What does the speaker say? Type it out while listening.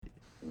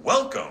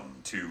Welcome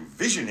to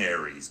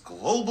Visionaries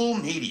Global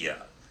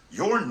Media,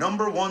 your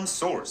number one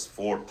source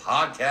for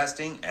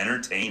podcasting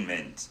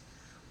entertainment.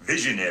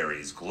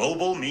 Visionaries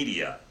Global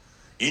Media,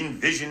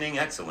 envisioning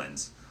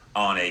excellence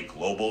on a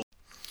global.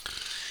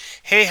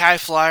 Hey, high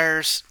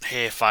flyers.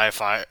 Hey,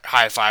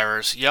 high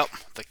fivers. Yep,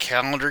 the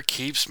calendar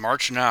keeps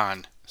marching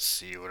on.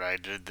 See what I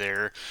did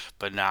there?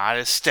 But not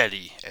as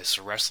steady as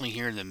the wrestling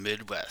here in the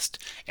Midwest.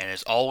 And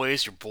as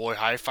always, your boy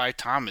Hi Fi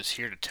Tom is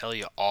here to tell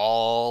you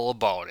all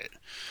about it.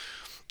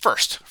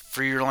 First,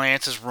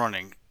 Freelance is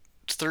running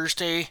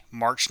Thursday,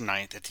 March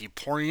 9th at the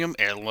Emporium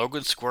at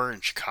Logan Square in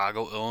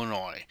Chicago,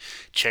 Illinois.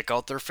 Check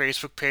out their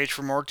Facebook page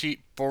for more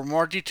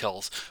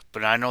details,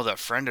 but I know that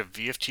friend of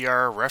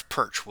VFTR Ref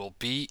Perch will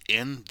be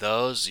in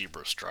the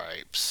Zebra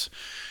Stripes.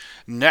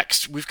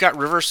 Next, we've got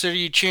River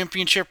City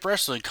Championship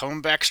Wrestling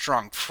coming back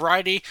strong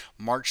Friday,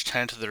 March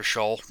 10th, their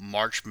show,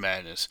 March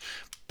Madness.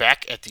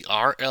 Back at the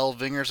R.L.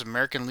 Vingers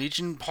American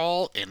Legion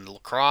Hall in La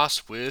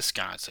Crosse,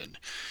 Wisconsin.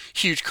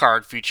 Huge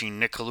card featuring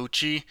Nick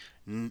Colucci,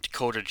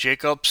 Dakota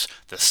Jacobs,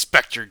 the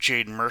Spectre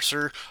Jaden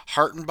Mercer,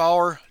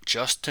 Hartenbauer,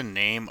 just to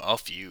name a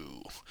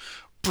few.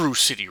 Brew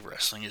City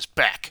Wrestling is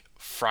back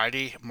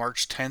Friday,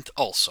 March 10th,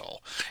 also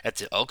at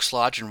the Elks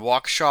Lodge in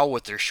Waukesha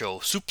with their show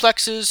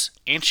Suplexes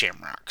and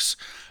Shamrocks.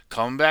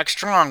 Coming back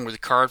strong with a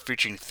card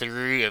featuring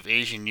Theory of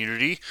Asian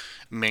Unity,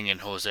 Ming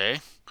and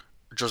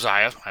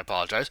Josiah,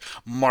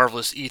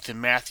 Marvelous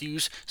Ethan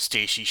Matthews,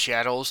 Stacy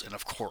Shadows, and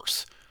of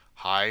course,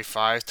 High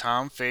Five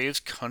Tom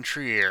Faves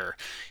Country Air.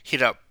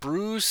 Hit up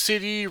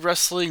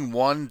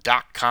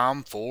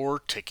BrewCityWrestling1.com for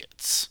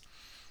tickets.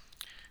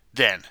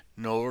 Then,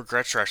 No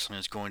Regrets Wrestling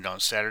is going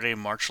down Saturday,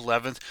 March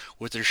 11th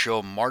with their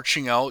show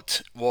Marching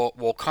Out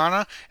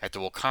Waukeana at the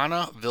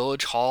Waukeana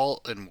Village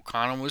Hall in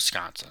Waukeana,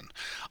 Wisconsin.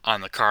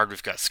 On the card,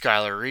 we've got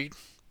Skylar Reed,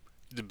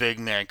 the Big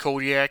Man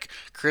Kodiak,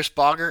 Chris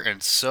Bogger,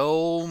 and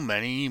so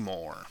many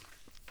more.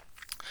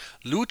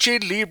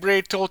 Lucha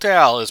Libre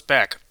Total is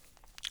back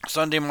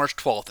Sunday, March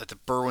 12th at the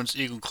Berwyn's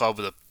Eagle Club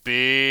with a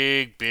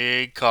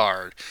big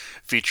card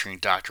featuring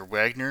Dr.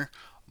 Wagner,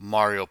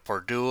 Mario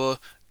Pordua,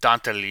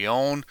 Dante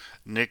Leon,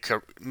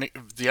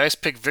 the Ice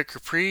Pick Vic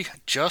Capri,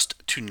 just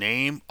to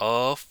name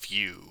a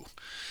few.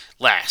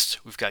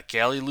 Last, we've got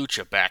Galley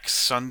Lucha back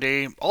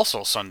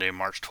also Sunday,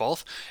 March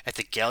 12th, at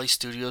the Galley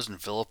Studios in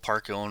Villa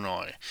Park,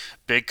 Illinois.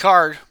 Big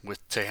card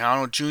with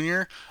Tejano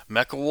Jr.,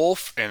 Mecha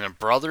Wolf, and the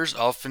Brothers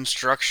of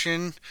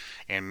Instruction,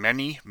 and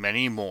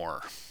many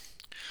more.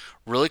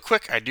 Really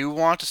quick, I do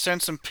want to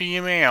send some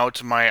PMA out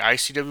to my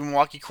ICW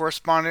Milwaukee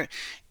correspondent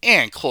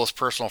and close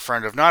personal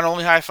friend of not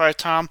only High Five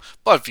Tom,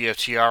 but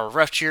VFTR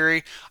Ref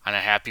Jerry on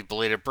a happy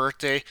belated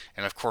birthday,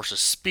 and of course a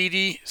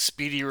speedy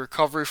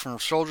recovery from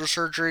shoulder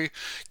surgery.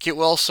 Get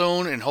well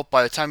soon, and hope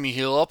by the time you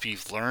heal up,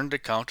 you've learned to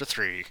count to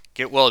 3.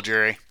 Get well,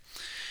 Jerry.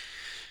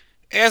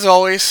 As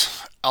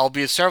always, I'll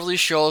be at several of these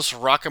shows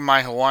rocking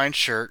my Hawaiian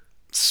shirt,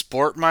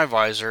 sporting my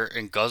visor,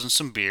 and guzzling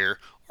some beer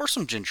or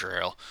some ginger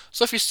ale.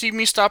 So if you see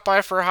me stop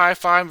by for a high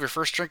five, your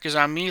first drink is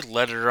on me,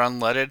 leaded or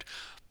unleaded.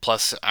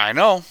 Plus, I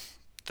know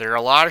there are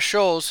a lot of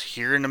shows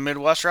here in the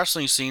Midwest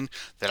wrestling scene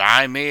that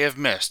I may have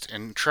missed.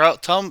 And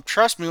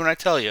trust me when I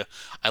tell you,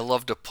 I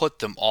love to put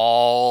them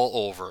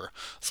all over.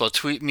 So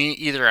tweet me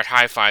either at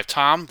High Five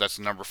Tom, that's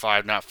the number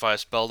 5, not 5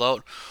 spelled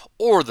out,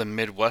 or the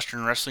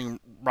Midwestern Wrestling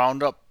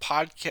Roundup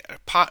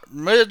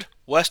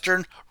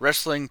Midwestern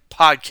Wrestling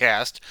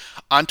Podcast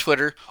on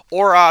Twitter,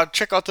 or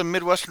check out the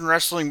Midwestern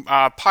Wrestling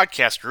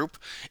Podcast group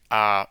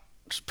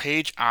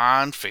page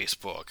on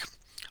Facebook.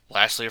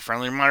 Lastly, a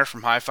friendly reminder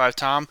from High Five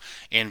Tom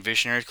and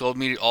Visionaries Global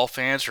Media. All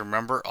fans,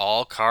 remember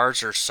all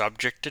cards are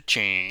subject to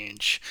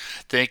change.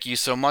 Thank you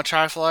so much,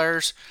 High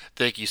Flyers.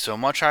 Thank you so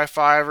much, High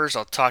Fivers.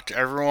 I'll talk to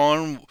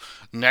everyone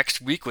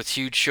next week with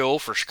huge show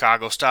for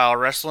Chicago Style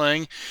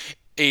Wrestling.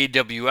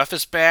 AWF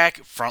is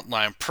back,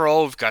 Frontline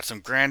Pro, we've got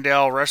some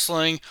Grandale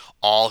Wrestling,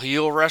 All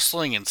Heel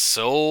Wrestling, and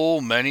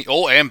so many.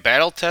 Oh, and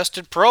Battle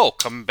Tested Pro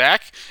coming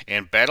back,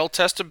 and Battle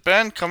Tested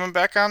Ben coming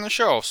back on the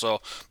show.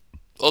 So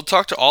I'll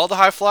talk to all the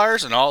high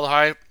flyers and all the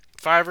high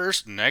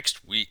fivers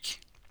next week.